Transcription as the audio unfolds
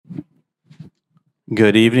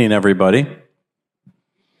Good evening, everybody.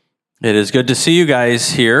 It is good to see you guys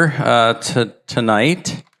here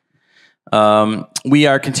tonight. We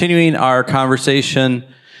are continuing our conversation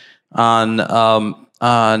on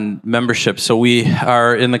membership. So we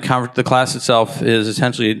are in the class itself is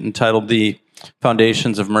essentially entitled "The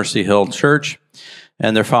Foundations of Mercy Hill Church,"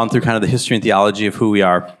 and they're found through kind of the history and theology of who we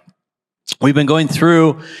are. We've been going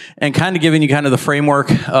through and kind of giving you kind of the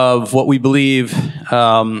framework of what we believe.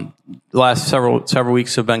 The last several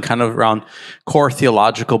weeks have been kind of around core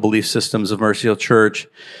theological belief systems of Mercy Hill Church.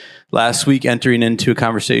 Last week, entering into a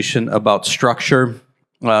conversation about structure,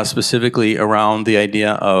 specifically around the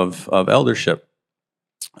idea of eldership.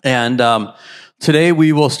 And today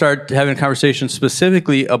we will start having a conversation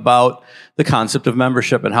specifically about the concept of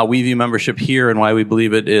membership and how we view membership here and why we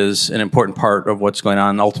believe it is an important part of what's going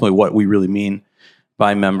on and ultimately what we really mean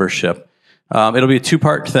by membership. It'll be a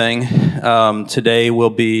two-part thing. Today we'll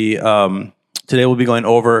be going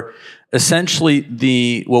over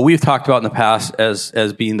essentially what we've talked about in the past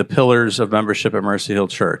as being the pillars of membership at Mercy Hill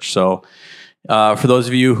Church. So for those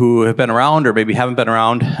of you who have been around or maybe haven't been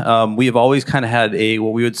around, we have always kind of had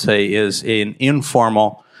what we would say is an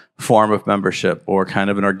informal form of membership or kind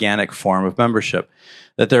of an organic form of membership.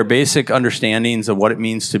 That there are basic understandings of what it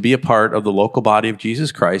means to be a part of the local body of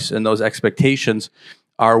Jesus Christ, and those expectations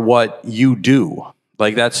are what you do.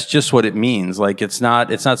 Like that's just what it means. Like it's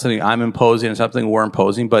not something I'm imposing, it's something we're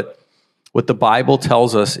imposing, but what the Bible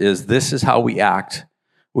tells us is this is how we act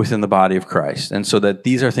within the body of Christ. And so that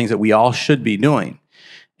these are things that we all should be doing.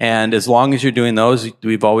 And as long as you're doing those,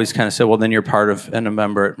 we've always kind of said, well, then you're part of and a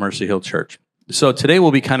member at Mercy Hill Church. So today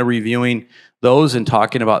we'll be kind of reviewing those and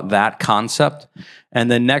talking about that concept. And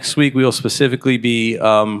then next week we will specifically be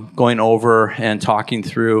going over and talking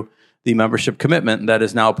through the membership commitment that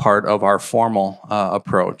is now part of our formal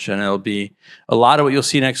approach. And it'll be a lot of what you'll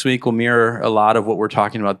see next week will mirror a lot of what we're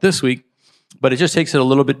talking about this week, but it just takes it a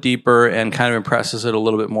little bit deeper and kind of impresses it a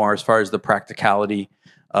little bit more as far as the practicality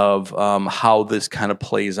of how this kind of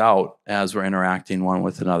plays out as we're interacting one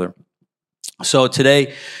with another. So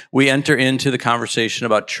today we enter into the conversation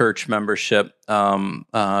about church membership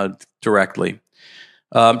directly.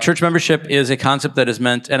 Church membership is a concept that is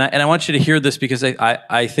meant, and I want you to hear this because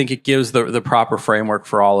I think it gives the proper framework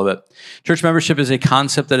for all of it. Church membership is a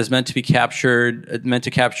concept that is meant to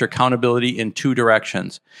capture accountability in two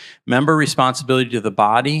directions: member responsibility to the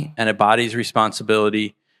body and a body's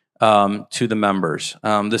responsibility to the members.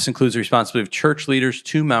 This includes the responsibility of church leaders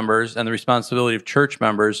to members and the responsibility of church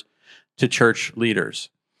members to church leaders.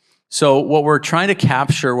 So what we're trying to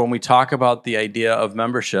capture when we talk about the idea of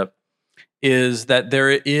membership is that there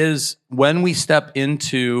is, when we step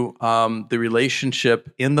into the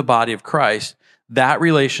relationship in the body of Christ, that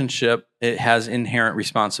relationship, it has inherent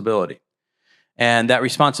responsibility. And that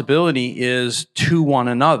responsibility is to one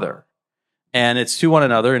another. And it's to one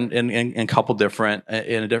another in a couple different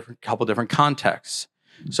contexts.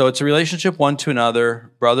 So it's a relationship one to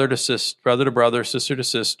another, brother to brother, sister to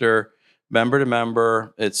sister, member to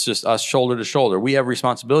member. It's just us shoulder to shoulder. We have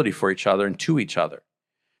responsibility for each other and to each other.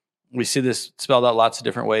 We see this spelled out lots of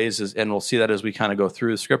different ways, and we'll see that as we kind of go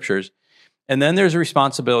through the scriptures. And then there's a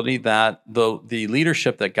responsibility that the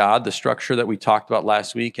leadership that God, the structure that we talked about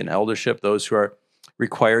last week in eldership, those who are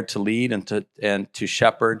required to lead and to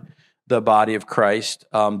shepherd the body of Christ,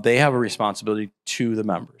 they have a responsibility to the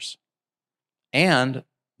members. And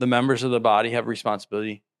the members of the body have a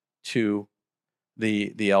responsibility to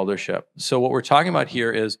the eldership. So what we're talking about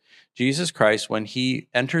here is Jesus Christ, when he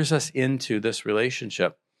enters us into this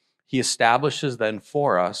relationship, he establishes then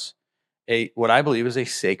for us what I believe is a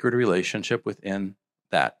sacred relationship within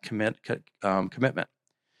that commitment.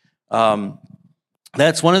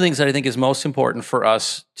 That's one of the things that I think is most important for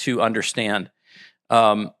us to understand.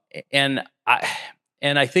 And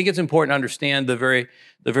I think it's important to understand the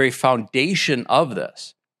very foundation of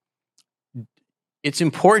this. It's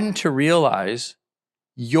important to realize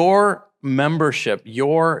your membership,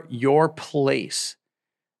 your place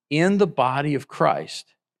in the body of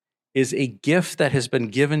Christ is a gift that has been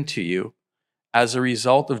given to you as a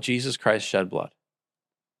result of Jesus Christ's shed blood.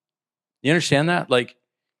 You understand that? Like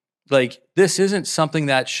this isn't something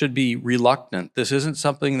that should be reluctant. This isn't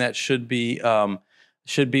something that should be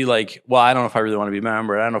like, well, I don't know if I really want to be a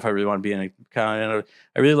member. I don't know if I really want to be in a kind.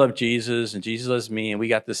 I really love Jesus, and Jesus loves me, and we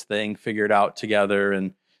got this thing figured out together,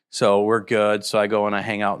 and so we're good. So I go and I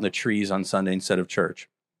hang out in the trees on Sunday instead of church.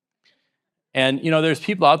 And there's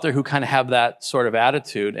people out there who kind of have that sort of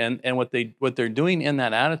attitude, and what they're doing in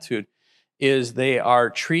that attitude is they are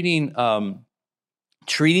treating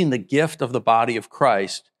the gift of the body of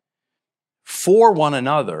Christ for one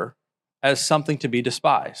another as something to be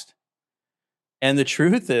despised. And the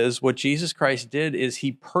truth is, what Jesus Christ did is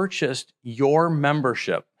he purchased your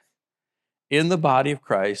membership in the body of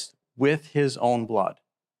Christ with his own blood.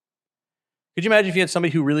 Could you imagine if you had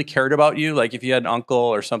somebody who really cared about you? Like if you had an uncle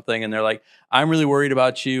or something and they're like, I'm really worried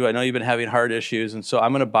about you. I know you've been having heart issues. And so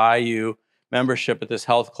I'm going to buy you membership at this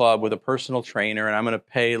health club with a personal trainer. And I'm going to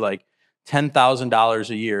pay like $10,000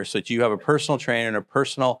 a year so that you have a personal trainer and a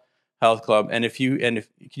personal health club. And can you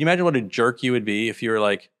imagine what a jerk you would be if you were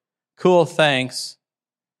like, cool, thanks.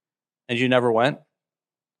 And you never went?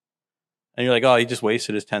 And you're like, oh, he just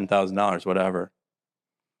wasted his $10,000, whatever.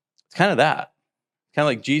 It's kind of that. Kind of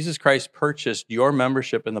like Jesus Christ purchased your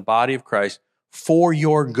membership in the body of Christ for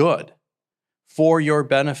your good, for your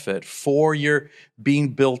benefit, for your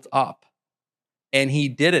being built up. And he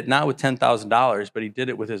did it not with $10,000, but he did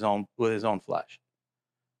it with his own flesh.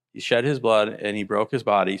 He shed his blood and he broke his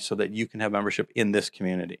body so that you can have membership in this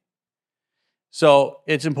community. So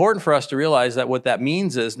it's important for us to realize that what that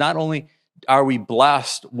means is not only are we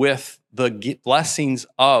blessed with the blessings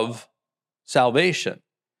of salvation,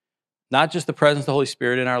 not just the presence of the Holy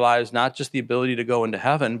Spirit in our lives, not just the ability to go into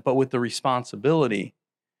heaven, but with the responsibility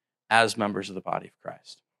as members of the body of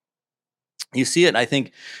Christ. You see it, I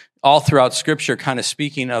think, all throughout Scripture, kind of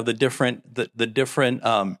speaking of the different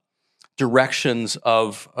directions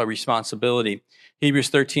of a responsibility. Hebrews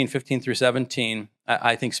 13, 15 through 17,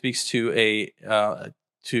 I think speaks to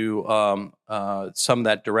some of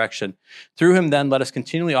that direction. Through him, then, let us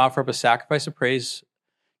continually offer up a sacrifice of praise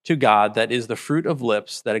to God that is the fruit of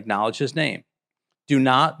lips that acknowledge his name. Do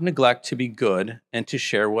not neglect to be good and to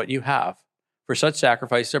share what you have, for such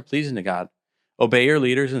sacrifices are pleasing to God. Obey your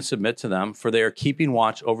leaders and submit to them, for they are keeping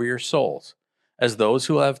watch over your souls, as those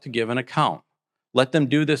who have to give an account. Let them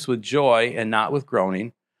do this with joy and not with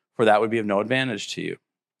groaning, for that would be of no advantage to you.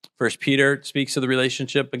 First Peter speaks of the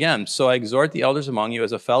relationship again. So I exhort the elders among you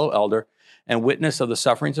as a fellow elder and witness of the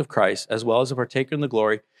sufferings of Christ, as well as a partaker in the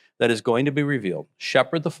glory that is going to be revealed.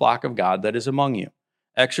 Shepherd the flock of God that is among you,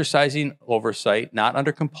 exercising oversight, not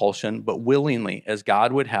under compulsion, but willingly, as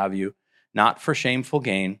God would have you, not for shameful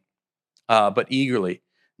gain, but eagerly,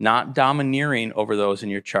 not domineering over those in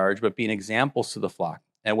your charge, but being examples to the flock.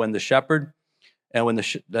 And when the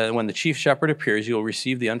chief shepherd appears, you will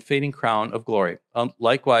receive the unfading crown of glory.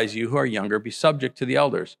 Likewise, you who are younger, be subject to the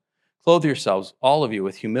elders. Clothe yourselves, all of you,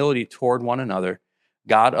 with humility toward one another.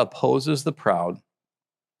 God opposes the proud,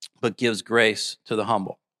 but gives grace to the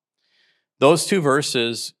humble. Those two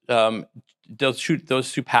verses, those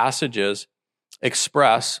two passages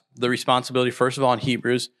express the responsibility, first of all, in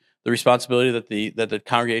Hebrews, the responsibility that the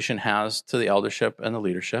congregation has to the eldership and the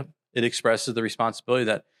leadership. It expresses the responsibility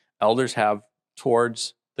that elders have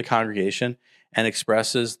towards the congregation and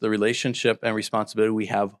expresses the relationship and responsibility we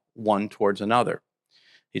have one towards another.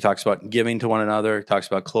 He talks about giving to one another. He talks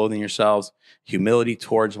about clothing yourselves, humility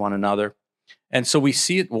towards one another. And so we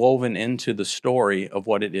see it woven into the story of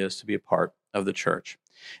what it is to be a part of the church.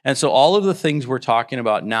 And so all of the things we're talking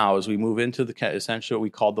about now as we move into essentially what we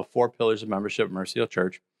call the 4 pillars of membership at Mercy Hill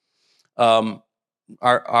Church are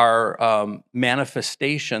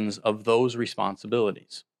manifestations of those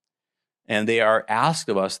responsibilities. And they are asked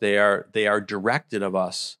of us, they are directed of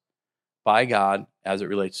us by God as it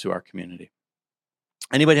relates to our community.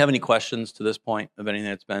 Anybody have any questions to this point of anything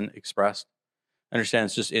that's been expressed? I understand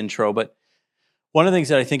it's just intro, but one of the things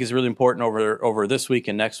that I think is really important over this week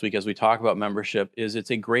and next week as we talk about membership is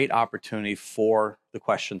it's a great opportunity for the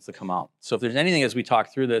questions to come out. So if there's anything as we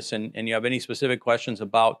talk through this and you have any specific questions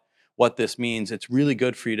about what this means, it's really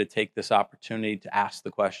good for you to take this opportunity to ask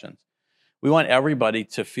the questions. We want everybody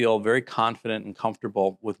to feel very confident and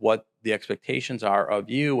comfortable with what the expectations are of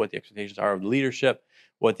you, what the expectations are of leadership,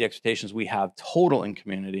 what the expectations we have total in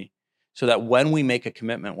community, so that when we make a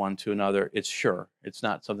commitment one to another, it's sure. It's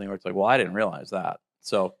not something where it's like, well, I didn't realize that.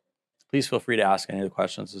 So please feel free to ask any of the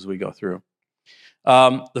questions as we go through.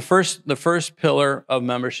 The first pillar of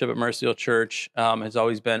membership at Mercy Hill Church has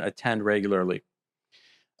always been attend regularly.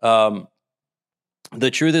 The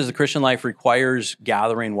truth is the Christian life requires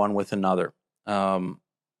gathering one with another.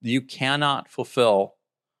 You cannot fulfill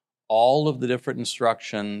all of the different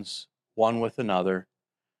instructions one with another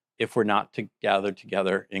if we're not to gather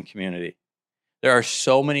together in community. There are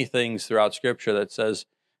so many things throughout Scripture that says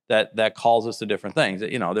that calls us to different things.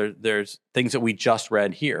 You know, there's things that we just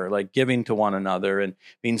read here, like giving to one another and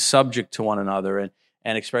being subject to one another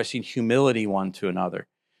and expressing humility one to another.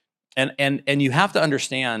 And you have to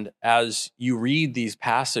understand as you read these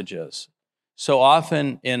passages, so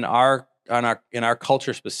often in our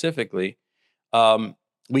culture specifically,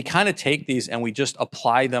 we kind of take these and we just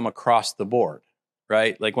apply them across the board,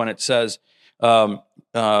 right? Like when it says,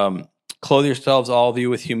 Clothe yourselves, all of you,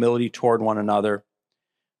 with humility toward one another.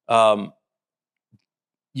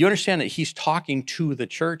 You understand that he's talking to the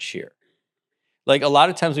church here. Like a lot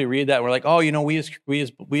of times we read that and we're like, oh,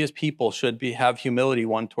 we as people should have humility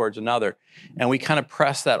one towards another. And we kind of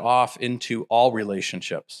press that off into all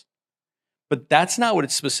relationships. But that's not what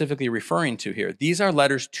it's specifically referring to here. These are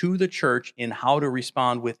letters to the church in how to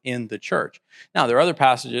respond within the church. Now, there are other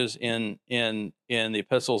passages in the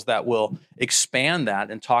epistles that will expand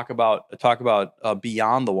that and talk about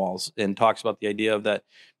beyond the walls, and talks about the idea of that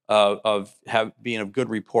being of good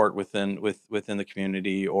report within the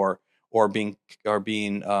community, or being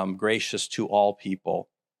gracious to all people.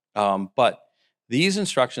 But these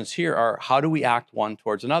instructions here are, how do we act one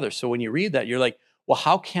towards another? So when you read that, you're like, well,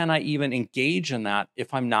 how can I even engage in that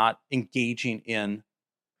if I'm not engaging in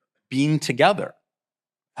being together,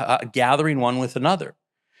 gathering one with another?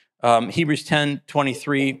 Hebrews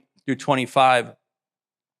 10:23 through 25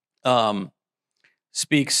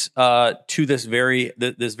 speaks to this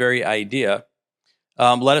very idea.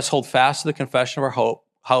 Let us hold fast to the confession of our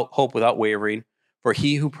hope without wavering, for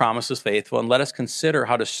he who promises faithful. And let us consider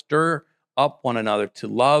how to stir up one another to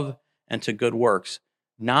love and to good works,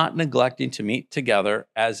 not neglecting to meet together,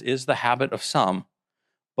 as is the habit of some,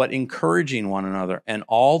 but encouraging one another, and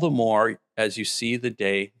all the more as you see the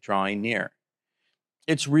day drawing near.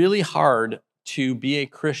 It's really hard to be a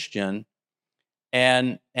Christian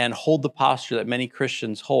and hold the posture that many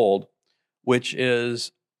Christians hold, which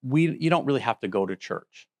is you don't really have to go to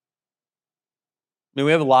church. I mean,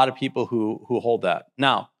 we have a lot of people who hold that.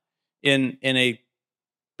 Now, in a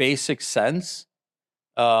basic sense,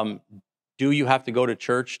 do you have to go to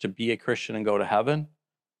church to be a Christian and go to heaven?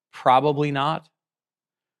 Probably not.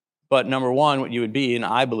 But number one, what you would be, and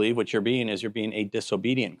I believe what you're being, is you're being a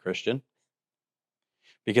disobedient Christian,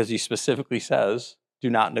 because he specifically says, do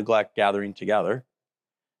not neglect gathering together.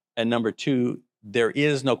 And number two, there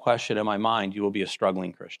is no question in my mind you will be a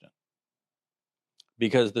struggling Christian,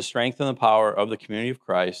 because the strength and the power of the community of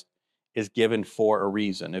Christ is given for a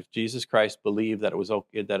reason. If Jesus Christ believed that it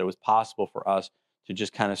was possible for us to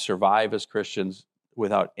just kind of survive as Christians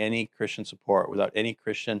without any Christian support, without any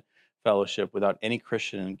Christian fellowship, without any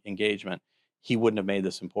Christian engagement, he wouldn't have made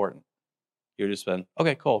this important. He would have just been,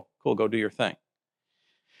 okay, cool, go do your thing.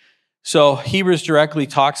 So Hebrews directly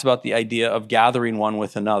talks about the idea of gathering one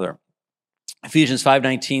with another. Ephesians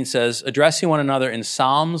 5:19 says, addressing one another in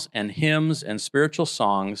psalms and hymns and spiritual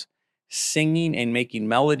songs, singing and making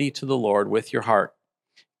melody to the Lord with your heart,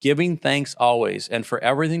 giving thanks always and for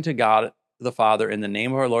everything to God the Father in the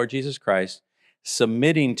name of our Lord Jesus Christ,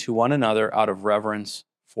 submitting to one another out of reverence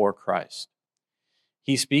for Christ.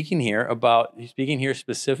 He's speaking here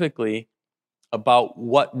specifically about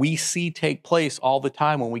what we see take place all the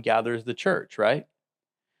time when we gather as the church, right?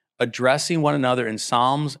 Addressing one another in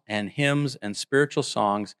psalms and hymns and spiritual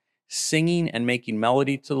songs, singing and making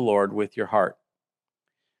melody to the Lord with your heart.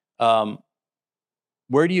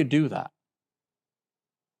 Where do you do that?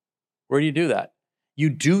 Where do you do that? You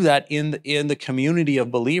do that in the community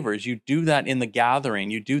of believers. You do that in the gathering.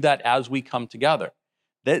 You do that as we come together.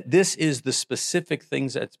 This is the specific thing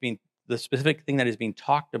that is being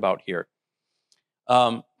talked about here.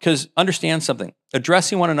 Because understand something.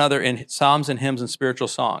 Addressing one another in psalms and hymns and spiritual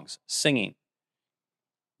songs, singing.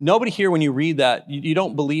 Nobody here, when you read that, you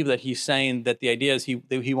don't believe that he's saying that the idea is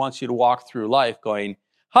he wants you to walk through life going,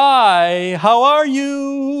 hi, how are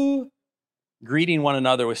you? Greeting one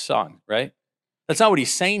another with song, right? That's not what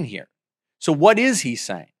he's saying here. So what is he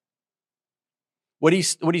saying? What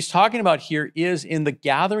he's talking about here is in the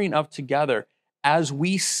gathering of together, as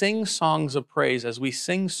we sing songs of praise, as we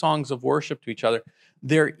sing songs of worship to each other,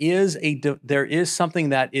 there is something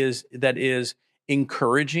that is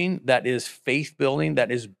encouraging, that is faith building,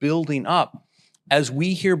 that is building up. As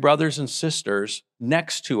we hear brothers and sisters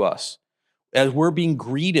next to us, as we're being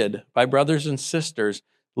greeted by brothers and sisters,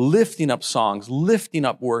 lifting up songs, lifting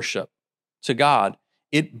up worship to God,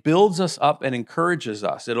 it builds us up and encourages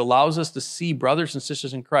us. It allows us to see brothers and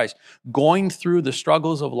sisters in Christ going through the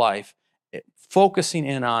struggles of life, focusing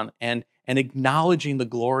in on and acknowledging the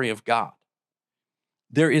glory of God.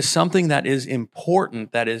 There is something that is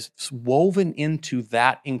important that is woven into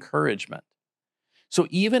that encouragement. So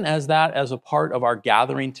even as a part of our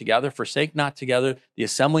gathering together, forsake not the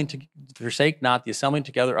assembling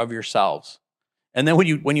together of yourselves. And then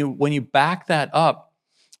when you back that up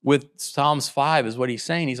with Psalms 5 is what he's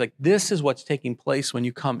saying. He's like, this is what's taking place when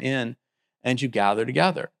you come in and you gather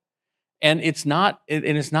together. And it's not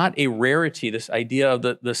a rarity, this idea of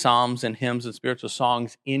the psalms and hymns and spiritual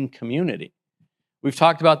songs in community. We've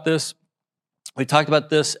talked about this. We talked about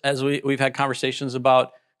this as we've had conversations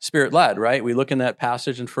about Spirit-led, right? We look in that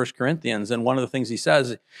passage in 1 Corinthians, and one of the things he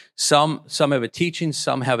says, some have a teaching,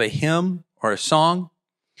 some have a hymn or a song.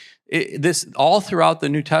 This all throughout the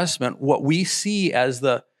New Testament, what we see as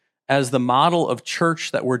the model of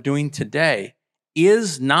church that we're doing today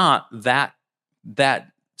is not that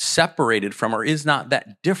separated from, or is not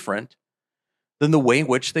that different than the way in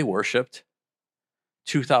which they worshiped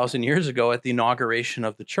 2,000 years ago at the inauguration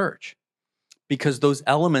of the church, because those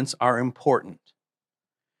elements are important.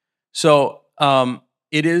 So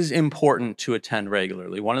it is important to attend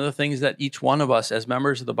regularly. One of the things that each one of us as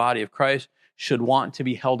members of the body of Christ should want to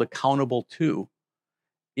be held accountable to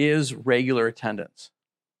is regular attendance.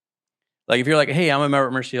 Like if you're like, hey, I'm a member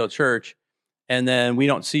of Mercy Hill Church, and then we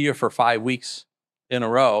don't see you for 5 weeks in a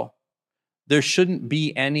row, there shouldn't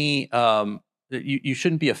be any, you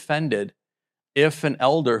shouldn't be offended if an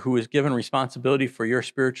elder who is given responsibility for your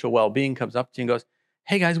spiritual well-being comes up to you and goes,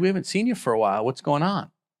 hey guys, we haven't seen you for a while. What's going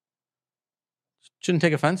on? Shouldn't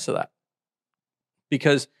take offense to that,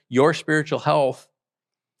 because your spiritual health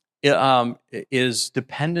is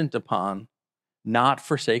dependent upon not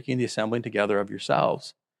forsaking the assembling together of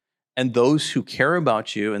yourselves. And those who care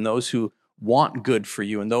about you, and those who want good for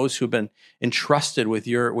you, and those who've been entrusted with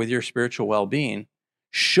your spiritual well-being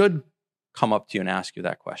should come up to you and ask you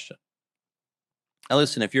that question. Now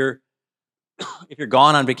listen, if you're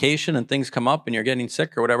gone on vacation and things come up and you're getting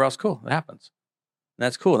sick or whatever else, cool, it happens. And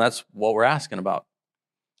that's cool. And that's what we're asking about.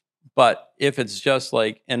 But if it's just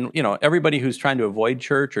like, and everybody who's trying to avoid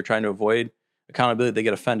church or trying to avoid accountability, they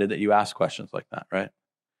get offended that you ask questions like that, right?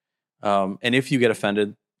 And if you get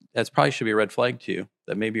offended, that probably should be a red flag to you,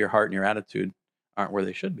 that maybe your heart and your attitude aren't where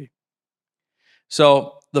they should be.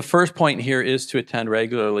 So the first point here is to attend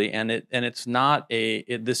regularly, and it's not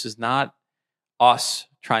this is not us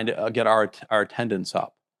trying to get our attendance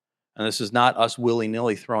up, and this is not us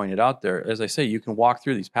willy-nilly throwing it out there. As I say, you can walk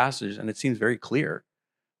through these passages, and it seems very clear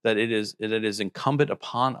that it is incumbent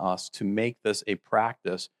upon us to make this a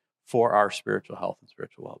practice for our spiritual health and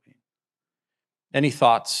spiritual well-being. Any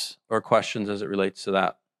thoughts or questions as it relates to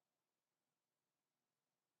that?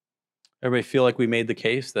 Everybody feel like we made the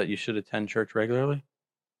case that you should attend church regularly?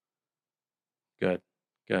 Good.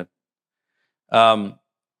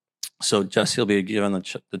 So Jesse will be given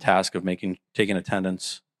the task of taking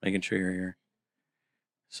attendance, making sure you're here.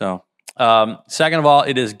 So, second of all,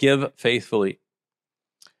 it is give faithfully.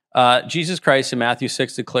 Jesus Christ in Matthew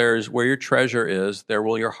 6 declares, where your treasure is, there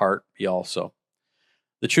will your heart be also.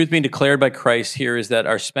 The truth being declared by Christ here is that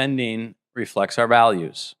our spending reflects our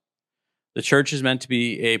values. The church is meant to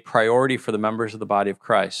be a priority for the members of the body of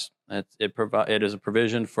Christ. It is a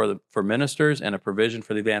provision for ministers and a provision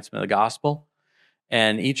for the advancement of the gospel.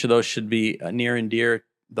 And each of those should be near and dear to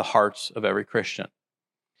the hearts of every Christian.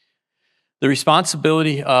 The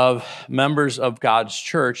responsibility of members of God's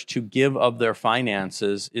church to give of their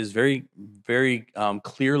finances is very, very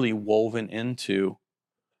clearly woven into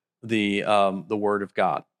the Word of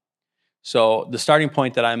God. So the starting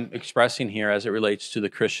point that I'm expressing here as it relates to the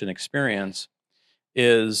Christian experience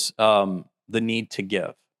is the need to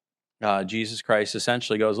give. Jesus Christ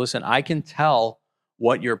essentially goes, listen, I can tell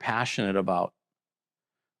what you're passionate about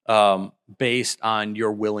based on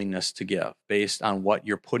your willingness to give, based on what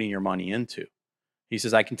you're putting your money into. He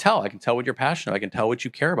says, I can tell what you're passionate about. I can tell what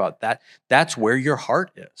you care about. That's where your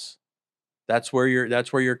heart is. That's where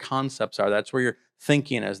your concepts are. That's where your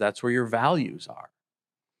thinking is. That's where your values are.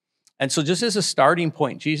 And so just as a starting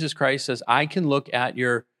point, Jesus Christ says, I can look at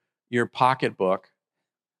your pocketbook,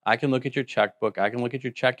 I can look at your checkbook, I can look at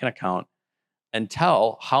your checking account and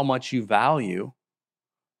tell how much you value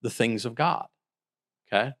the things of God.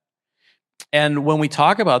 Okay? And when we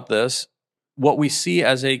talk about this, what we see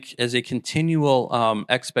as a continual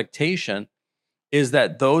expectation is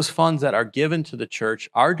that those funds that are given to the church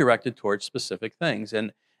are directed towards specific things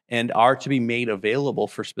and are to be made available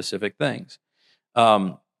for specific things.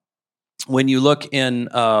 When you look in,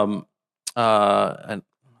 and I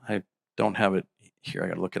don't have it here, I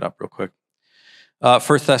got to look it up real quick. 1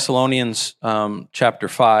 Thessalonians chapter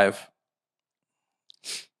 5.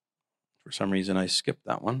 For some reason, I skipped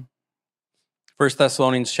that one. 1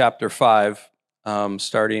 Thessalonians chapter 5,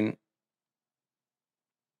 starting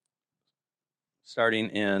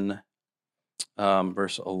in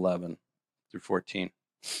verse 11 through 14.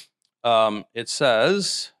 It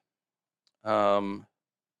says,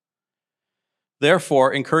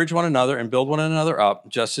 therefore, encourage one another and build one another up,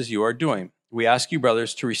 just as you are doing. We ask you,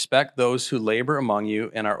 brothers, to respect those who labor among you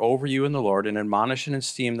and are over you in the Lord, and admonish and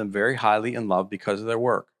esteem them very highly in love because of their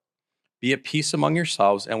work. Be at peace among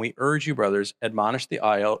yourselves, and we urge you, brothers, admonish the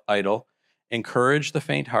idle, encourage the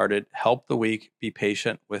faint-hearted, help the weak, be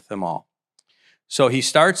patient with them all. So he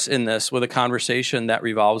starts in this with a conversation that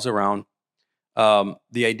revolves around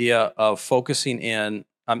the idea of focusing in.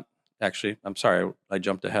 I'm sorry, I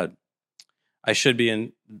jumped ahead. It should be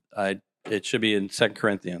in 2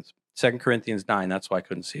 Corinthians. 2 Corinthians 9, that's why I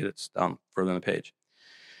couldn't see it. It's down further on the page.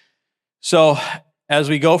 So as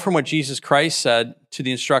we go from what Jesus Christ said to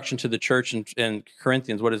the instruction to the church in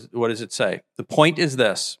Corinthians, what does it say? The point is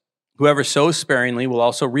this: whoever sows sparingly will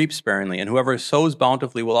also reap sparingly, and whoever sows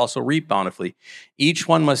bountifully will also reap bountifully. Each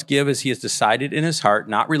one must give as he has decided in his heart,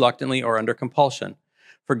 not reluctantly or under compulsion.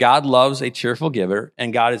 For God loves a cheerful giver,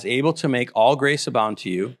 and God is able to make all grace abound to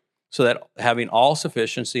you, so that having all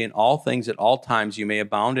sufficiency in all things at all times you may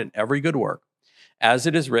abound in every good work. As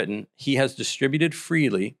it is written, he has distributed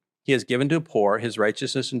freely, he has given to the poor, his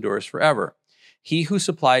righteousness endures forever. He who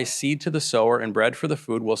supplies seed to the sower and bread for the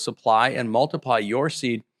food will supply and multiply your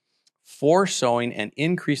seed for sowing and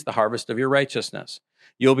increase the harvest of your righteousness.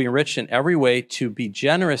 You'll be enriched in every way to be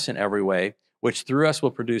generous in every way, which through us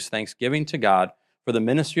will produce thanksgiving to God. For the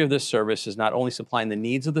ministry of this service is not only supplying the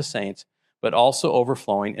needs of the saints, but also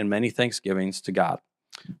overflowing in many thanksgivings to God.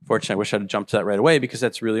 Fortunately, I wish I'd jumped to that right away because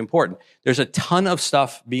that's really important. There's a ton of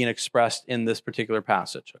stuff being expressed in this particular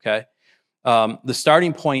passage, okay? The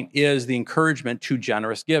starting point is the encouragement to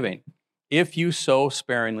generous giving. If you sow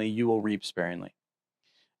sparingly, you will reap sparingly.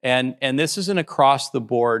 And this is an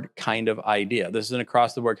across-the-board kind of idea.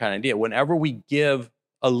 Whenever we give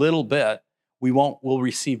a little bit, we'll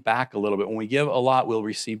receive back a little bit. When we give a lot, we'll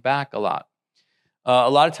receive back a lot.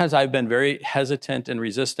 A lot of times I've been very hesitant and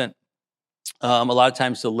resistant a lot of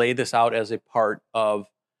times to lay this out as a part of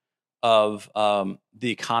the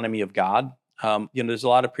economy of God. There's a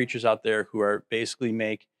lot of preachers out there who are basically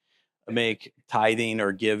make tithing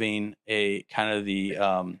or giving a kind of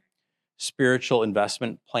the spiritual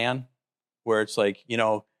investment plan, where it's like,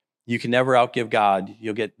 you can never outgive God.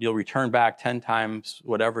 You'll return back 10 times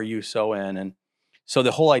whatever you sow in. And so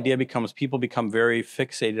the whole idea people become very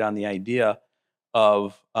fixated on the idea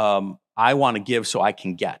of I want to give so I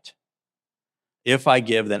can get. If I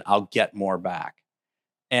give, then I'll get more back.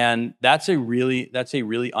 And that's a really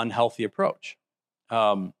unhealthy approach.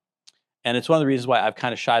 And it's one of the reasons why I've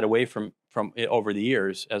kind of shied away from it over the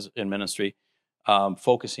years as in ministry,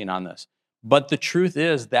 focusing on this. But the truth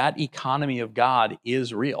is that economy of God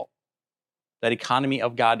is real. That economy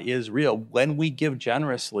of God is real. When we give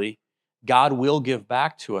generously, God will give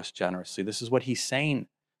back to us generously. This is what he's saying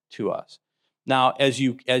to us. Now, as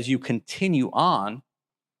you continue on,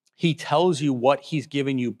 he tells you what he's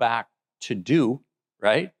giving you back to do,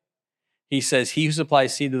 right? He says, he who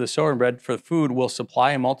supplies seed to the sower and bread for food will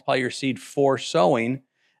supply and multiply your seed for sowing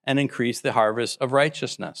and increase the harvest of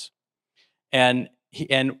righteousness. And he's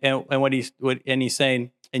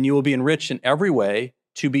saying, and you will be enriched in every way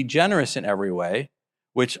to be generous in every way,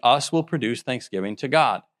 which us will produce thanksgiving to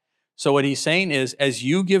God. So what he's saying is, as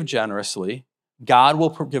you give generously, God will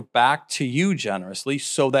give back to you generously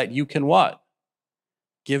so that you can what?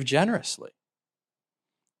 Give generously.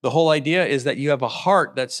 The whole idea is that you have a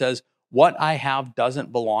heart that says, what I have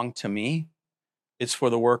doesn't belong to me. It's for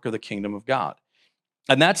the work of the kingdom of God.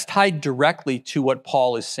 And that's tied directly to what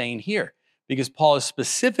Paul is saying here, because Paul is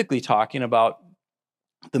specifically talking about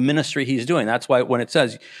the ministry he's doing. That's why when it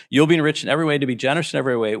says, you'll be enriched in every way to be generous in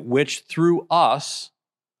every way, which through us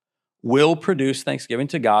will produce thanksgiving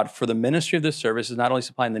to God, for the ministry of this service is not only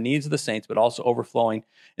supplying the needs of the saints, but also overflowing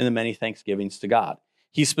in the many thanksgivings to God.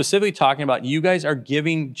 He's specifically talking about you guys are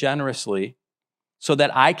giving generously so that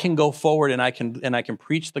I can go forward and I can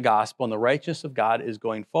preach the gospel, and the righteousness of God is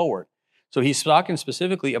going forward. So he's talking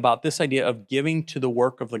specifically about this idea of giving to the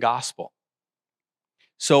work of the gospel.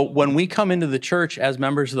 So when we come into the church as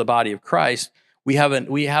members of the body of Christ, we have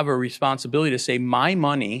a responsibility to say, my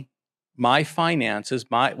money, my finances,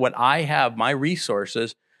 what I have, my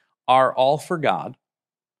resources are all for God.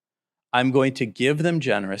 I'm going to give them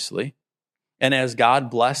generously. And as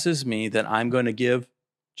God blesses me, then I'm going to give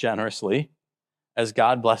generously. As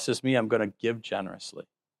God blesses me, I'm going to give generously.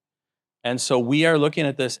 And so we are looking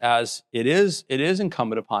at this as it is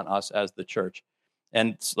incumbent upon us as the church.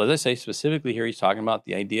 And as I say, specifically here, he's talking about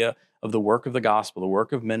the idea of the work of the gospel, the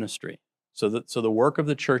work of ministry. So the work of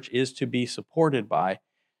the church is to be supported by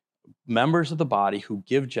members of the body who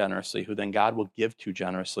give generously, who then God will give to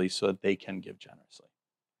generously so that they can give generously.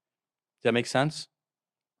 Does that make sense?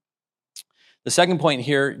 The second point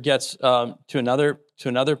here gets to another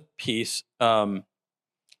piece that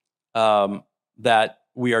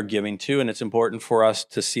we are giving to, and it's important for us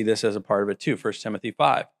to see this as a part of it too. 1 Timothy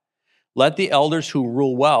 5. Let the elders who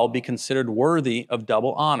rule well be considered worthy of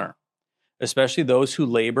double honor, especially those who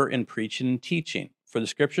labor in preaching and teaching. For the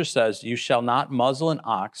scripture says, you shall not muzzle an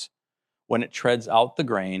ox when it treads out the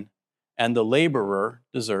grain, and the laborer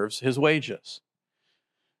deserves his wages.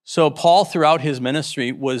 So Paul, throughout his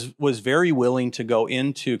ministry, was very willing to go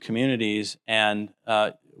into communities, and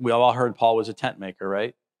we all heard Paul was a tent maker,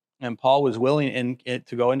 right? And Paul was willing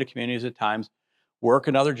to go into communities at times, work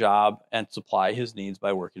another job, and supply his needs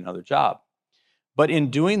by working another job. But in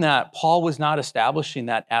doing that, Paul was not establishing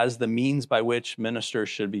that as the means by which ministers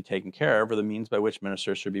should be taken care of or the means by which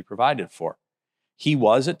ministers should be provided for. He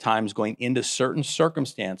was at times going into certain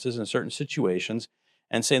circumstances and certain situations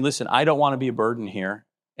and saying, listen, I don't want to be a burden here,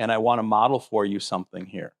 and I want to model for you something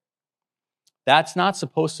here. That's not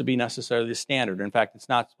supposed to be necessarily the standard. In fact, it's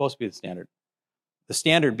not supposed to be the standard. The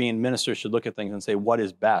standard being ministers should look at things and say, what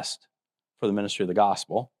is best for the ministry of the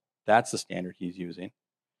gospel? That's the standard he's using.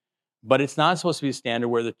 But it's not supposed to be a standard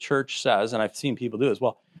where the church says, and I've seen people do this.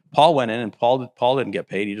 Well, Paul went in, and Paul didn't get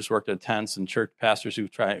paid. He just worked at tents, and church pastors who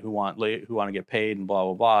want to get paid and blah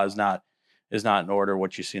blah blah is not in order.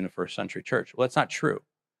 What you see in the first century church. Well, that's not true.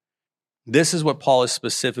 This is what Paul is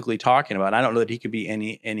specifically talking about. I don't know that he could be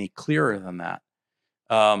any clearer than that.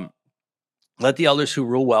 Let the elders who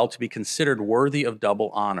rule well to be considered worthy of double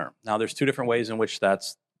honor. Now, there's two different ways in which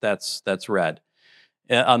that's read.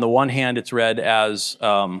 On the one hand, it's read as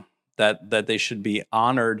that they should be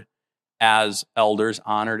honored as elders,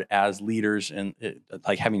 honored as leaders, and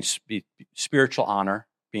like having spiritual honor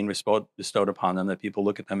being bestowed upon them. That people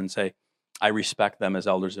look at them and say, "I respect them as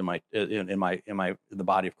elders in the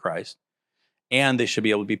body of Christ," and they should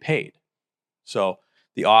be able to be paid. So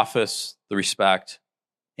the office, the respect,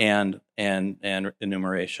 and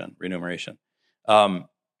remuneration,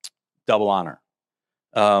 double honor.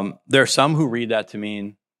 There are some who read that to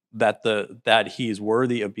mean that he is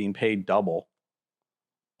worthy of being paid double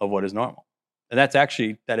of what is normal, and that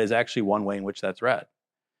is actually one way in which that's read.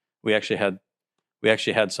 We actually had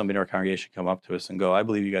somebody in our congregation come up to us and go, "I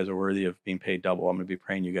believe you guys are worthy of being paid double. I'm going to be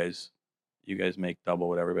praying you guys make double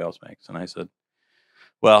what everybody else makes." And I said,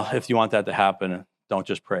 "Well, if you want that to happen, don't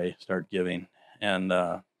just pray, start giving." And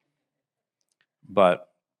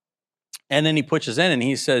then he pushes in and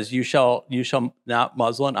he says, you shall not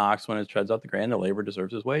muzzle an ox when it treads out the grain. The laborer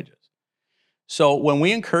deserves his wages. So when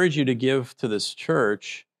we encourage you to give to this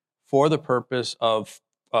church for the purpose of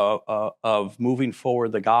moving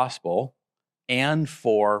forward the gospel and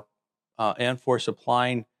for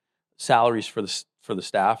supplying salaries for the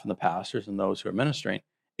staff and the pastors and those who are ministering,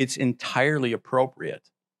 it's entirely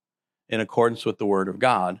appropriate in accordance with the Word of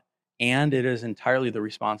God, and it is entirely the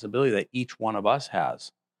responsibility that each one of us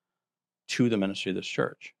has to the ministry of this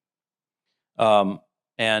church.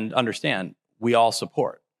 And understand, we all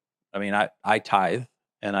support. I mean, I tithe,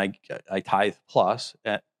 and I tithe plus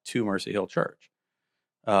to Mercy Hill Church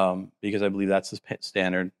because I believe that's the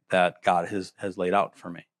standard that God has laid out for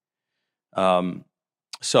me.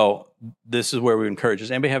 So this is where we encourage.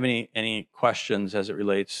 Does anybody have any questions as it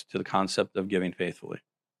relates to the concept of giving faithfully?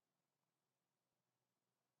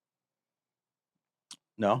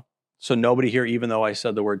 No? So nobody here, even though I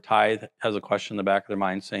said the word tithe, has a question in the back of their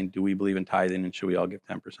mind saying, do we believe in tithing and should we all give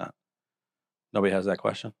 10%? Nobody has that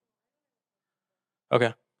question?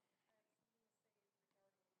 Okay.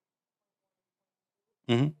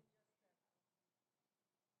 Mm-hmm.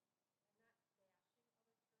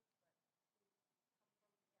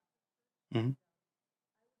 Mm-hmm.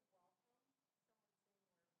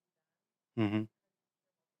 Mm-hmm.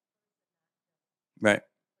 Right.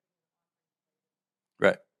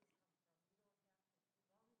 Right.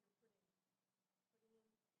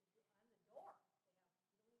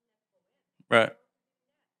 Right.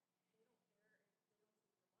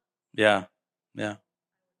 Yeah. Yeah.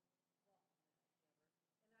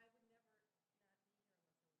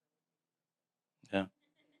 Yeah.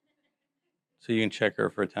 So you can check her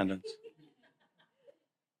for attendance.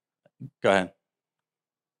 Go ahead.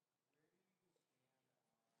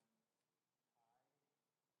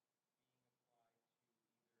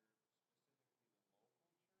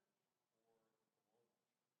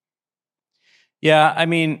 Yeah, I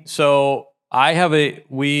mean, so we have a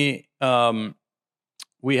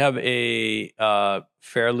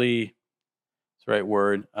fairly, it's the right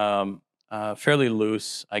word, fairly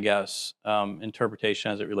loose, I guess,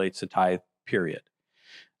 interpretation as it relates to tithe, period.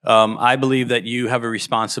 I believe that you have a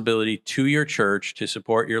responsibility to your church to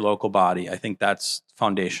support your local body. I think that's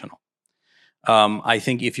foundational. I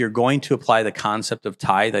think if you're going to apply the concept of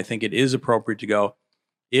tithe, I think it is appropriate to go,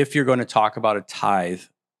 if you're going to talk about a tithe,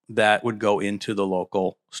 that would go into the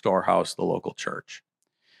local storehouse, the local church.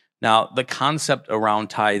 Now, the concept around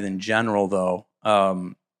tithe in general, though,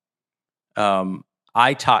 I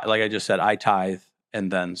tithe, like I just said, I tithe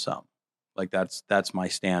and then some. Like that's my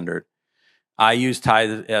standard. I use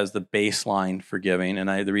tithe as the baseline for giving, and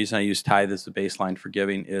the reason I use tithe as the baseline for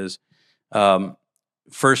giving is,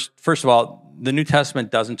 first of all, the New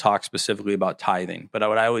Testament doesn't talk specifically about tithing, but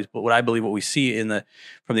what I believe what we see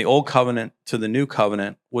from the Old Covenant to the New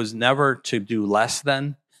Covenant was never to do less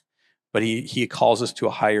than, but he calls us to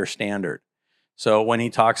a higher standard. So when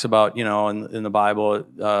he talks about, in the Bible,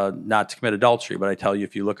 not to commit adultery, but I tell you,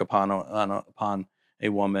 if you look upon a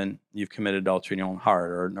woman, you've committed adultery in your own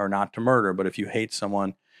heart, or not to murder, but if you hate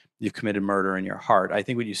someone, you've committed murder in your heart. I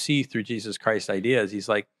think what you see through Jesus Christ's ideas, he's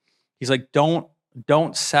like,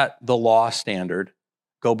 don't set the law standard,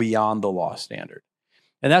 go beyond the law standard.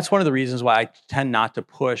 And that's one of the reasons why I tend not to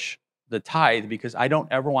push the tithe, because I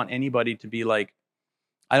don't ever want anybody to be like,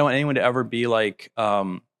 I don't want anyone to ever be like,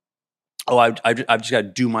 I've just got to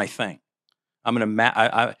do my thing. I'm going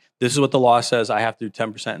to, this is what the law says. I have to do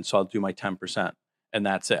 10%, and so I'll do my 10%, and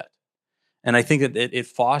that's it. And I think that it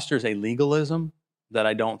fosters a legalism that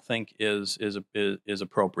I don't think is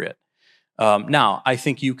appropriate. Now, I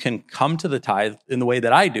think you can come to the tithe in the way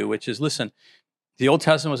that I do, which is, listen, the Old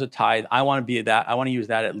Testament was a tithe. I want to use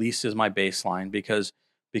that at least as my baseline, because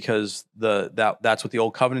that's what the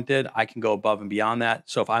Old Covenant did. I can go above and beyond that.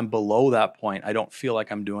 So if I'm below that point, I don't feel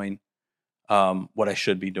like I'm doing what I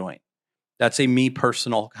should be doing. That's a me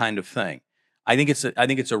personal kind of thing. I think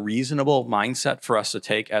it's a reasonable mindset for us to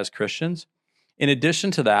take as Christians. In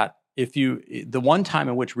addition to that, the one time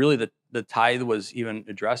in which really the tithe was even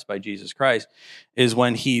addressed by Jesus Christ is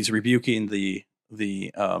when he's rebuking the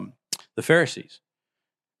Pharisees.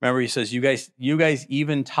 Remember, he says, "You guys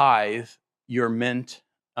even tithe your mint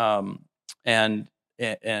and mint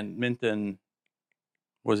and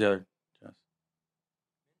what was the other?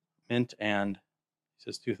 Mint and," he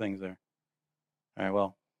says two things there. All right,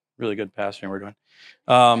 well, really good pastoring we're doing.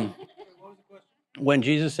 When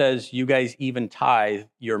Jesus says, "You guys even tithe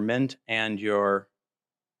your mint and your,"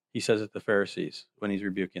 he says it to the Pharisees when he's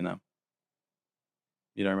rebuking them.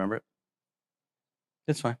 You don't remember it?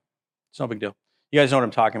 It's fine. It's no big deal. You guys know what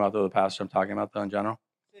I'm talking about, though, the pastor I'm talking about, though, in general?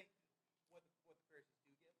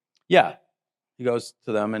 Yeah. He goes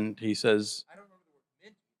to them and he says, I don't remember the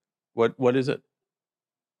word mint. What is it?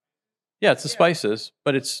 Yeah, it's the spices,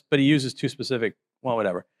 but he uses two specific, well,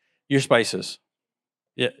 whatever. Your spices.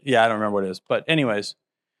 Yeah, I don't remember what it is. But anyways,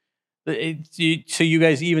 so you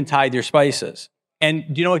guys even tithe your spices.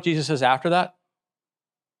 And do you know what Jesus says after that?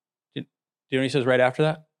 Do you know what he says right after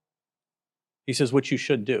that? He says, what you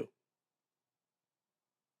should do.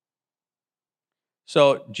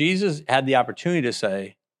 So Jesus had the opportunity to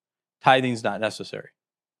say, tithing's not necessary.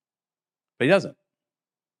 But he doesn't.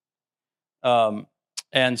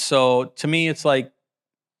 And so to me, it's like,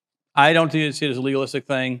 I don't see it as a legalistic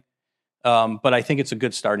thing, but I think it's a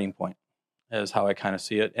good starting point, is how I kind of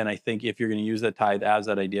see it. And I think if you're going to use that tithe as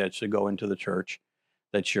that idea, it should go into the church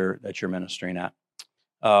that you're ministering at.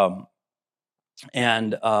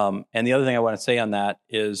 And the other thing I want to say on that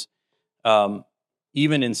is,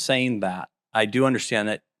 even in saying that, I do understand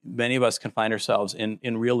that many of us can find ourselves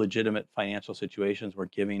in real legitimate financial situations where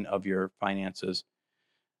giving of your finances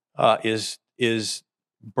is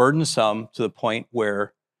burdensome to the point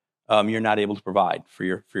where you're not able to provide for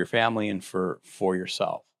your family and for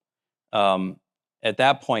yourself. At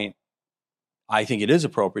that point, I think it is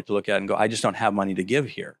appropriate to look at it and go, I just don't have money to give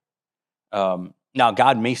here. Now,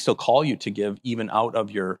 God may still call you to give even out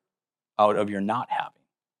of your not having.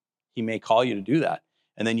 He may call you to do that.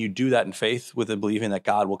 And then you do that in faith with the believing that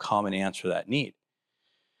God will come and answer that need.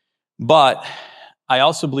 But I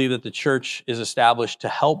also believe that the church is established to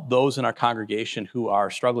help those in our congregation who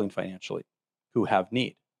are struggling financially, who have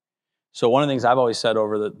need. So one of the things I've always said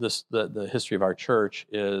over the history of our church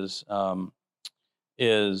is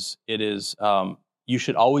you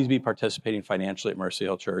should always be participating financially at Mercy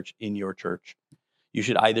Hill Church in your church. You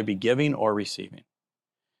should either be giving or receiving.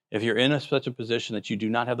 If you're in such a position that you do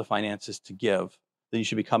not have the finances to give, then you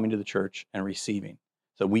should be coming to the church and receiving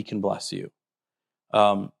so we can bless you.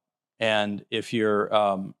 And if you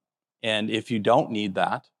don't need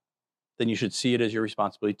that, then you should see it as your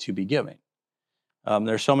responsibility to be giving.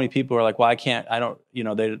 There's so many people who are like, well, I can't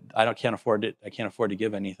afford it. I can't afford to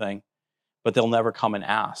give anything, but they'll never come and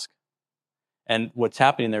ask. And what's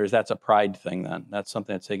happening there is that's a pride thing. Then that's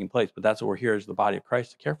something that's taking place. But that's what we're here as the body of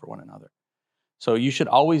Christ, to care for one another. So you should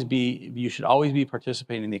always be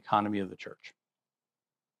participating in the economy of the church.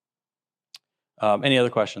 Any other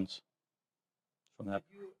questions from that?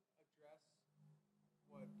 Did you address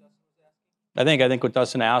what Dustin was asking? I think what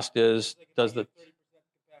Dustin asked is, does the 30%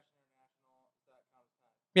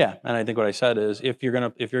 Yeah, and I think what I said is, if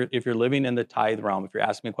you're living in the tithe realm, if you're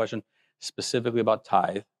asking me a question specifically about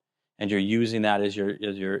tithe, and you're using that as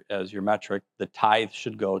your metric, the tithe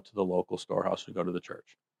should go to the local storehouse, should go to the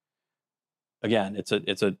church. Again,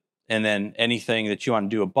 and then anything that you want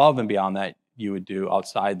to do above and beyond that, you would do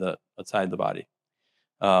outside the body.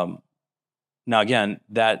 Now, again,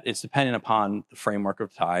 that it's dependent upon the framework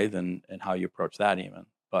of tithe and how you approach that even.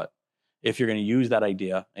 But if you're going to use that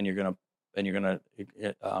idea and you're going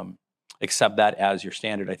to accept that as your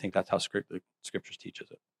standard, I think that's how the scriptures teaches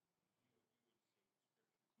it.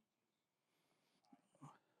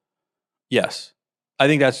 Yes, I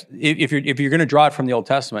think that's if you're going to draw it from the Old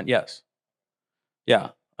Testament. Yes,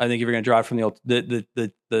 yeah, I think if you're going to draw it from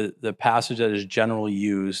the passage that is generally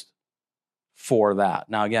used for that.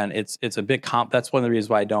 Now, again, it's a bit that's one of the reasons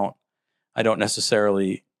why I don't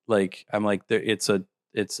necessarily like. I'm like it's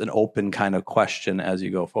an open kind of question as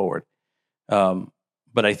you go forward. But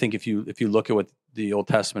I think if you look at what the Old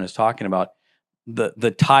Testament is talking about,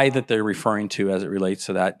 the tithe that they're referring to as it relates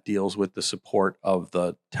to that deals with the support of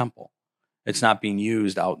the temple. It's not being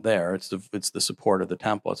used out there. It's the support of the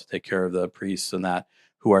temple. It's to take care of the priests and that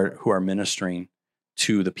who are ministering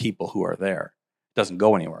to the people who are there. It doesn't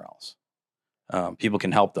go anywhere else. People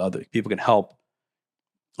can help the other. People can help.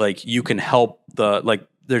 Like you can help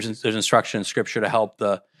there's instruction in Scripture to help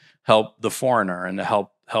the foreigner and to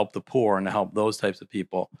help the poor and to help those types of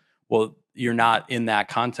people. Well, you're not in that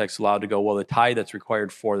context allowed to go, well, the tithe that's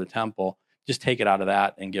required for the temple, just take it out of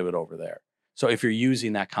that and give it over there. So if you're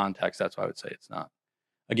using that context, that's why I would say it's not.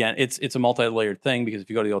 Again, it's a multi-layered thing because if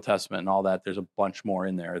you go to the Old Testament and all that, there's a bunch more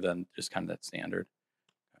in there than just kind of that standard.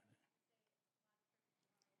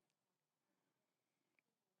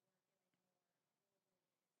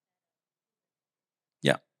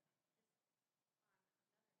 Yeah.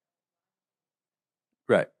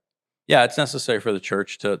 Right. Yeah, it's necessary for the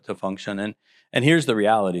church to function. And here's the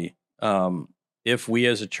reality. If we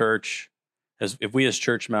as a church, if we as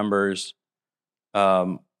church members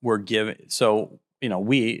were given, so,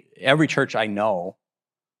 every church I know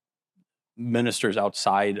ministers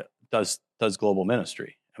outside, does global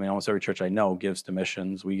ministry. I mean, almost every church I know gives to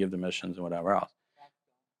missions. We give to missions and whatever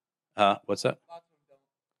else. What's that?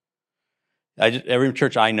 Every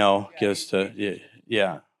church I know gives to,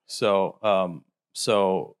 yeah. So,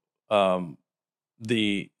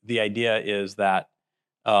 the idea is that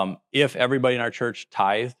if everybody in our church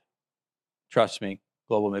tithed, trust me,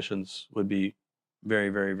 global missions would be very,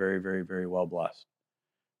 very, very, very, very well blessed.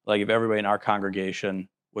 Like if everybody in our congregation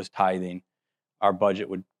was tithing, our budget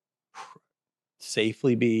would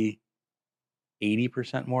safely be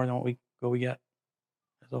 80% more than what we get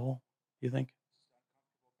as a whole. Do you think?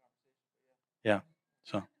 Yeah.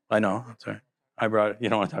 So I know. Sorry, I brought it. You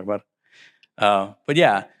don't want to talk about it. But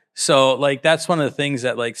yeah. So like that's one of the things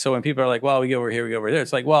that like so when people are like, well, we go over here, we go over there.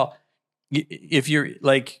 It's like, well, if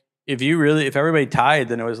everybody tithed,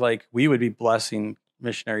 then it was like we would be blessing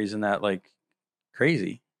missionaries in that like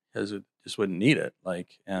crazy because it just wouldn't need it.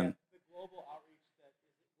 Like and the global outreach that is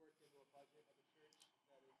worked into a budget of a church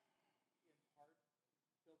that is in part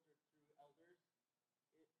filtered through elders,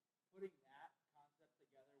 putting that concept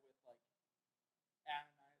together with like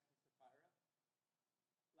Ananias and Sapphira,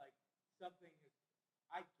 like something is,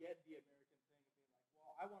 I get the American thing of being like,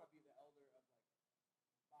 well, I want to be the elder of like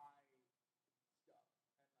my stuff,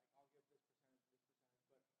 and like I'll give this percentage,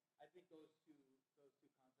 but I think those two concepts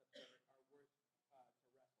are worth to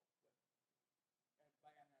wrestle with. And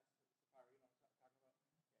by Ananias and Sapphira, you know what I'm talking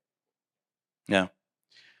about? yeah.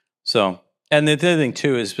 So and the other thing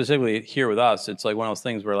too is specifically here with us, it's like one of those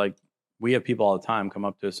things where like we have people all the time come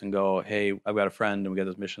up to us and go, hey, I've got a friend and we got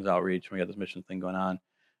this missions outreach and we got this mission thing going on.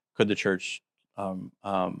 Could the church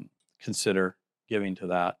consider giving to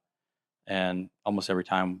that? And almost every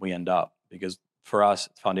time we end up, because for us,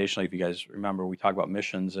 foundationally, if you guys remember, we talk about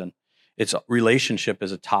missions and it's relationship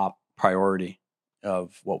is a top priority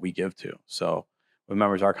of what we give to. So when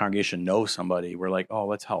members of our congregation know somebody, we're like, oh,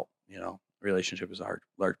 let's help. Relationship is a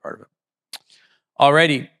large part of it.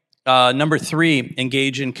 Alrighty. Number 3,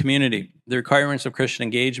 engage in community. The requirements of Christian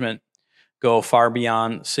engagement go far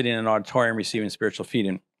beyond sitting in an auditorium receiving spiritual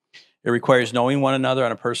feeding. It requires knowing one another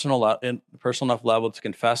on a personal enough level to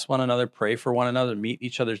confess one another, pray for one another, meet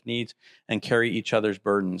each other's needs, and carry each other's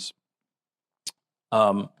burdens.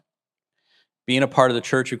 Being a part of the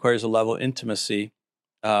church requires a level of intimacy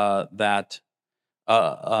that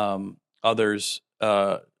others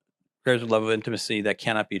requires a level of intimacy that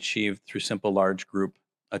cannot be achieved through simple large group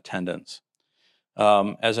attendance.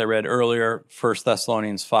 As I read earlier, 1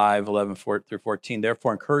 Thessalonians 5:11 through 14,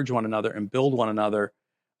 therefore encourage one another and build one another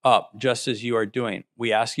up, just as you are doing.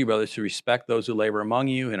 We ask you, brothers, to respect those who labor among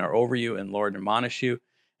you and are over you and Lord admonish you,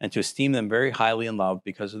 and to esteem them very highly in love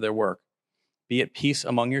because of their work. Be at peace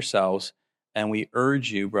among yourselves. And we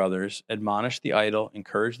urge you, brothers, admonish the idle,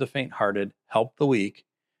 encourage the faint-hearted, help the weak,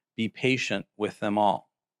 be patient with them all.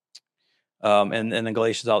 And in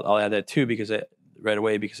Galatians, I'll add that too, because right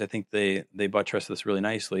away, because I think they buttress this really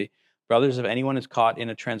nicely. Brothers, if anyone is caught in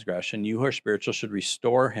a transgression, you who are spiritual should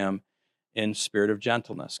restore him in spirit of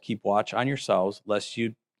gentleness. Keep watch on yourselves, lest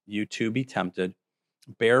you too be tempted.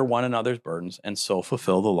 Bear one another's burdens, and so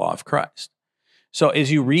fulfill the law of Christ. So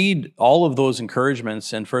as you read all of those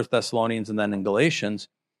encouragements in 1 Thessalonians and then in Galatians,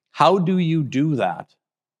 how do you do that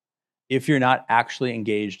if you're not actually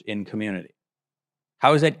engaged in community?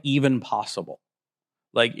 How is that even possible?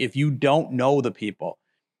 Like, if you don't know the people,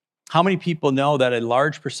 how many people know that a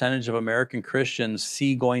large percentage of American Christians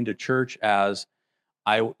see going to church as,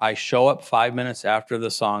 I show up 5 minutes after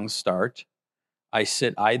the songs start, I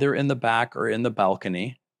sit either in the back or in the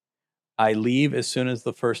balcony, I leave as soon as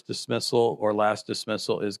the first dismissal or last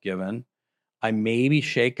dismissal is given, I maybe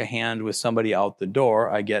shake a hand with somebody out the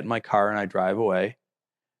door, I get in my car and I drive away,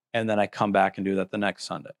 and then I come back and do that the next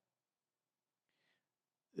Sunday.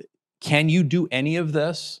 Can you do any of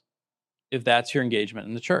this if that's your engagement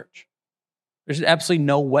in the church? There's absolutely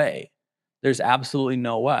no way. There's absolutely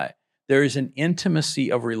no way. There is an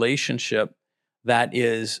intimacy of relationship that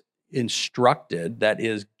is instructed, that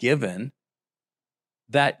is given,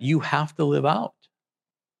 that you have to live out.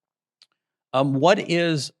 What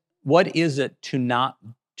is it to not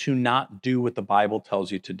do what the Bible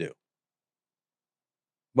tells you to do?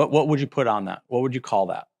 What would you put on that? What would you call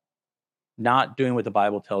that? Not doing what the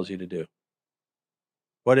Bible tells you to do.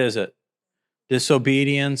 What is it?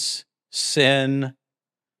 Disobedience, sin,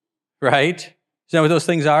 right? Is that what those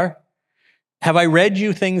things are? Have I read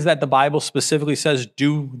you things that the Bible specifically says,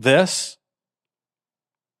 do this?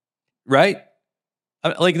 Right?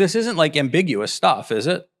 Like, this isn't like ambiguous stuff, is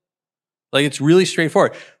it? Like, it's really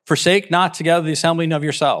straightforward. Forsake not together the assembling of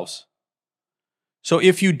yourselves. So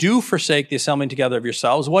if you do forsake the assembling together of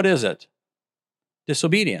yourselves, what is it?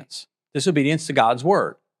 Disobedience. Disobedience to God's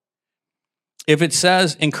word. If it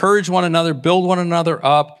says, encourage one another, build one another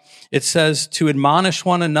up, it says to admonish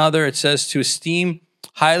one another, it says to esteem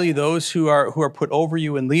highly those who are put over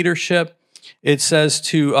you in leadership. It says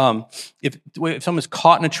to, if someone's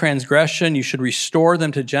caught in a transgression, you should restore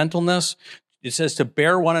them to gentleness. It says to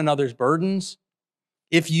bear one another's burdens.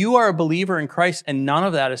 If you are a believer in Christ and none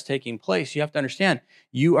of that is taking place, you have to understand,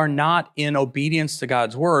 you are not in obedience to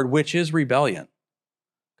God's word, which is rebellion.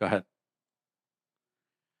 Go ahead.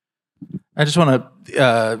 I just want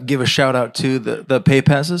to give a shout out to the pay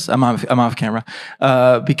passes. I'm off camera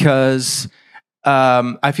because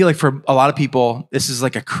I feel like for a lot of people, this is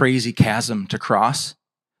like a crazy chasm to cross.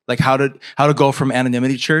 Like how to go from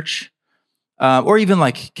anonymity church or even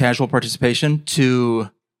like casual participation to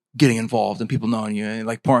getting involved and people knowing you and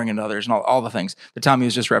like pouring into others and all the things that Tommy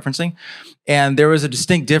was just referencing. And there was a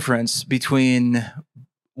distinct difference between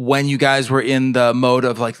when you guys were in the mode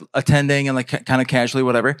of like attending and like kind of casually,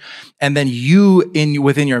 whatever. And then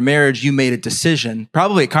within your marriage, you made a decision,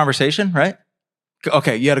 probably a conversation, right?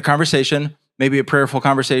 Okay. You had a conversation, maybe a prayerful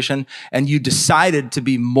conversation, and you decided to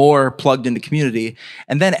be more plugged into community.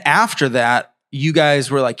 And then after that, you guys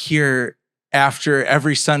were like here after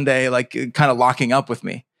every Sunday, like kind of locking up with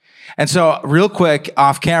me. And so real quick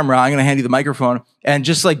off camera, I'm going to hand you the microphone and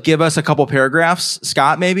just like give us a couple paragraphs,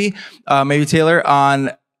 Scott, maybe Taylor,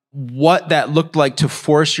 on what that looked like to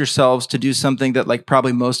force yourselves to do something that like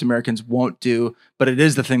probably most Americans won't do, but it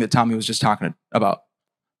is the thing that Tommy was just talking about.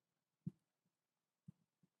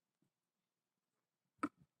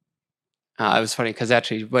 It was funny because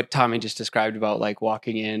actually what Tommy just described about like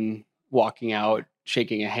walking in, walking out,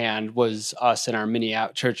 shaking a hand was us in our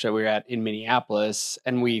church that we were at in Minneapolis.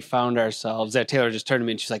 And we found ourselves, that Taylor just turned to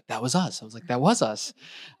me and she's like, that was us. I was like, that was us.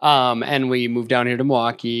 And we moved down here to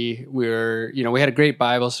Milwaukee. We had a great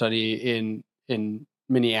Bible study in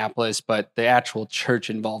Minneapolis, but the actual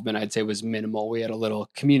church involvement, I'd say, was minimal. We had a little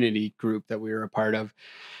community group that we were a part of.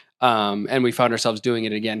 And we found ourselves doing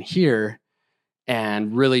it again here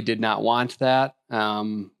and really did not want that.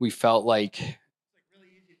 We felt like,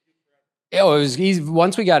 it was easy.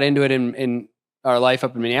 Once we got into it in our life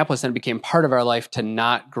up in Minneapolis, then it became part of our life to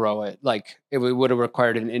not grow it. Like it would have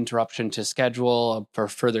required an interruption to schedule for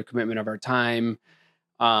further commitment of our time.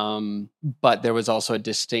 But there was also a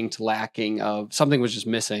distinct lacking of something was just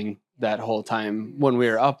missing that whole time when we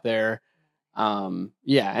were up there. Like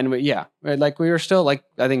we were still like,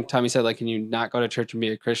 I think Tommy said, like, can you not go to church and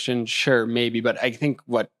be a Christian? Sure, maybe. But I think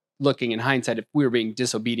looking in hindsight, if we were being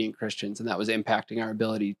disobedient Christians and that was impacting our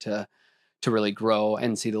ability to really grow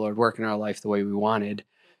and see the Lord work in our life the way we wanted.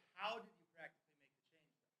 How did you practically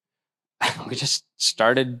make the change? we just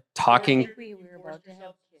started talking. We were about to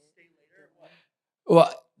have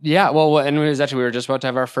Well, yeah, well, and it was actually, we were just about to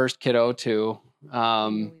have our first kiddo too.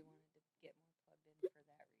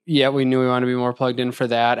 Yeah, we knew we wanted to be more plugged in for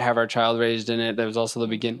that, have our child raised in it. That was also the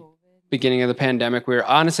beginning of the pandemic. We were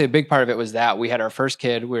honestly, a big part of it was that we had our first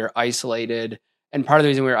kid, we were isolated. And part of the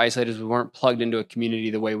reason we were isolated is we weren't plugged into a community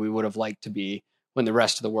the way we would have liked to be when the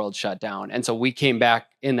rest of the world shut down. And so we came back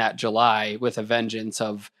in that July with a vengeance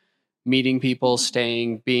of meeting people,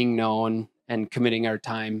 staying, being known, and committing our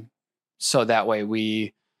time. So that way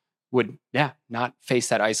we would, not face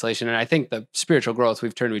that isolation. And I think the spiritual growth,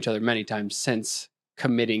 we've turned to each other many times since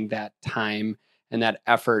committing that time and that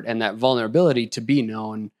effort and that vulnerability to be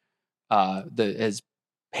known has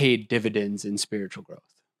paid dividends in spiritual growth.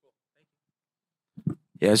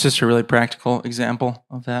 Yeah, it's just a really practical example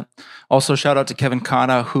of that. Also, shout out to Kevin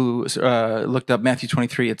Kata, who looked up Matthew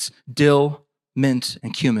 23. It's dill, mint,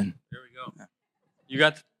 and cumin. There we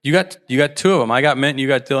go. You got two of them. I got mint, and you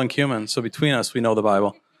got dill and cumin. So between us, we know the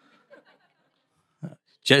Bible.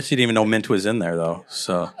 Jesse didn't even know mint was in there, though.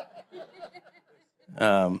 So,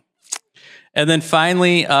 and then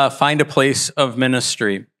finally, find a place of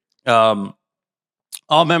ministry. All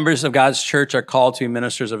members of God's church are called to be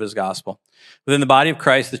ministers of His gospel. Within the body of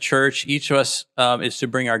Christ, the church, each of us is to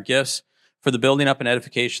bring our gifts for the building up and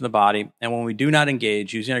edification of the body. And when we do not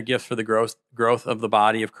engage using our gifts for the growth of the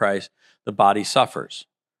body of Christ, the body suffers.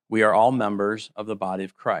 We are all members of the body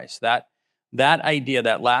of Christ. That idea,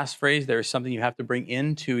 that last phrase, there is something you have to bring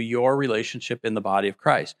into your relationship in the body of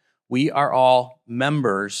Christ. We are all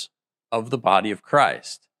members of the body of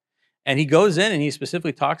Christ. And he goes in and he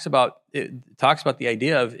specifically talks about the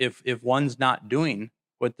idea of if one's not doing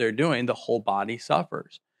what they're doing, the whole body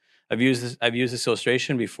suffers. I've used this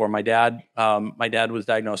illustration before. My dad was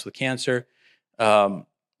diagnosed with cancer, and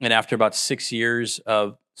after about 6 years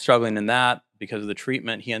of struggling in that because of the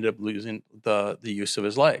treatment, he ended up losing the use of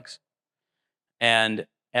his legs, and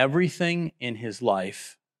everything in his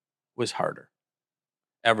life was harder.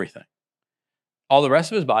 Everything. All the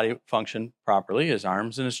rest of his body functioned properly: his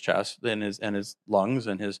arms and his chest and his lungs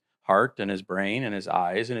and his heart and his brain and his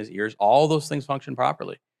eyes and his ears. All those things functioned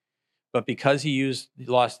properly. But because he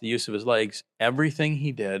lost the use of his legs, everything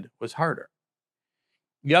he did was harder.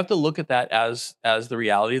 You have to look at that as the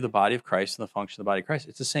reality of the body of Christ and the function of the body of Christ.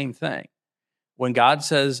 It's the same thing. When God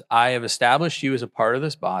says, I have established you as a part of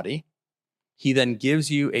this body, He then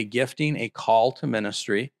gives you a gifting, a call to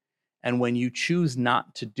ministry. And when you choose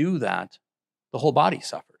not to do that, the whole body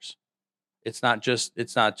suffers. It's not just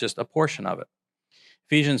a portion of it.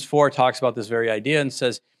 Ephesians 4 talks about this very idea and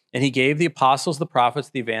says, and He gave the apostles, the prophets,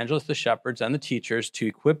 the evangelists, the shepherds, and the teachers to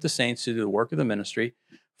equip the saints to do the work of the ministry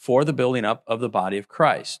for the building up of the body of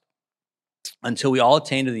Christ, until we all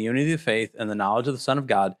attain to the unity of the faith and the knowledge of the Son of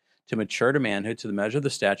God, to mature to manhood, to the measure of the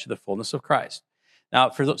stature of the fullness of Christ. Now,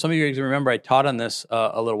 for some of you guys remember, I taught on this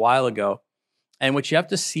a little while ago. And what you have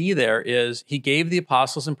to see there is He gave the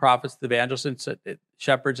apostles and prophets, the evangelists and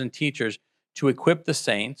shepherds and teachers to equip the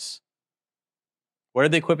saints. What are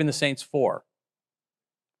they equipping the saints for?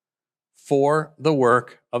 For the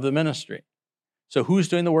work of the ministry. So who's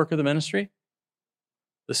doing the work of the ministry?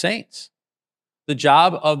 The saints. The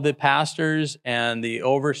job of the pastors and the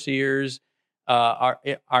overseers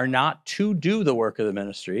are not to do the work of the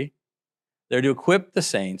ministry. They're to equip the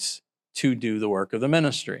saints to do the work of the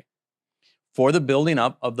ministry for the building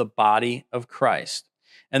up of the body of Christ.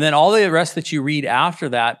 And then all the rest that you read after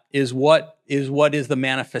that is what is the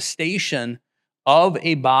manifestation of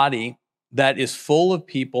a body that is full of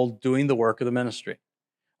people doing the work of the ministry.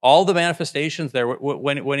 All the manifestations there,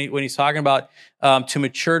 when he's talking about to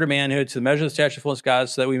mature to manhood, to the measure of the stature of the fullness of God,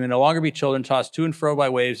 so that we may no longer be children, tossed to and fro by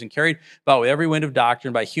waves and carried about with every wind of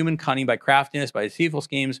doctrine, by human cunning, by craftiness, by deceitful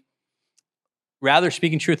schemes, rather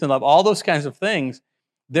speaking truth in love. All those kinds of things,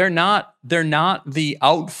 they're not the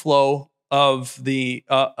outflow of the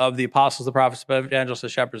apostles, the prophets, the evangelists, the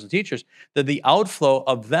shepherds, and teachers. They're the outflow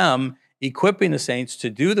of them equipping the saints to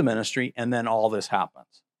do the ministry, and then all this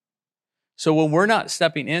happens. So when we're not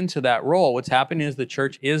stepping into that role, what's happening is the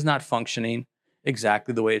church is not functioning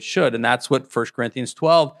exactly the way it should. And that's what 1 Corinthians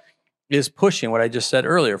 12 is pushing, what I just said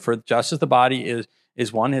earlier. For just as the body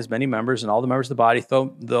is one, has many members, and all the members of the body,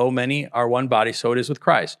 though many are one body, so it is with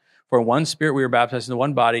Christ. For in one Spirit we were baptized into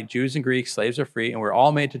one body, Jews and Greeks, slaves are free, and we're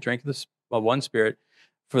all made to drink of one Spirit.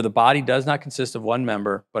 For the body does not consist of one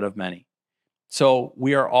member, but of many. So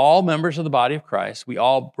we are all members of the body of Christ. We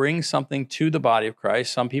all bring something to the body of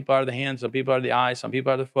Christ. Some people are the hands, some people are the eyes, some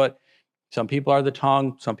people are the foot, some people are the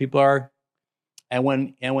tongue, some people are. And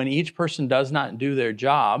when each person does not do their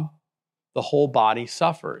job, the whole body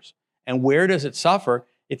suffers. And where does it suffer?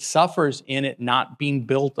 It suffers in it not being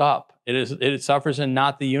built up. It suffers in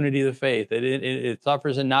not the unity of the faith. It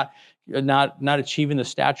suffers in not achieving the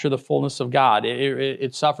stature of the fullness of God.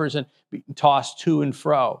 It suffers in being tossed to and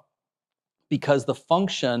fro, because the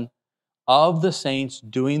function of the saints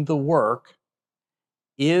doing the work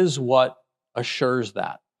is what assures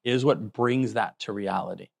that, is what brings that to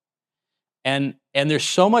reality. And there's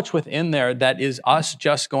so much within there that is us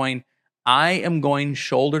just going, I am going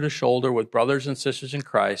shoulder to shoulder with brothers and sisters in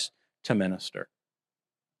Christ to minister.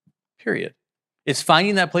 Period. It's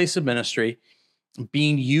finding that place of ministry,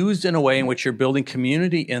 being used in a way in which you're building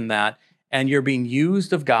community in that, and you're being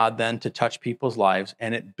used of God then to touch people's lives,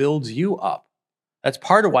 and it builds you up. That's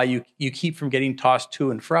part of why you keep from getting tossed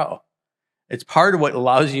to and fro. It's part of what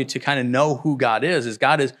allows you to kind of know who God is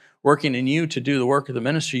God is working in you to do the work of the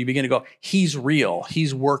ministry. You begin to go, he's real,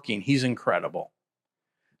 he's working, he's incredible.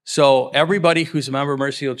 So everybody who's a member of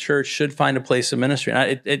Mercy Hill Church should find a place of ministry.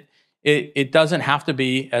 And it doesn't have to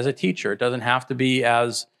be as a teacher. It doesn't have to be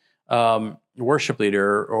as worship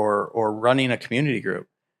leader or running a community group.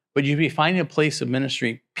 But you'd be finding a place of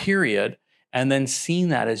ministry, period, and then seeing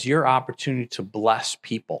that as your opportunity to bless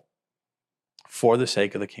people for the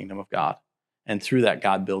sake of the kingdom of God. And through that,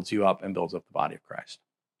 God builds you up and builds up the body of Christ.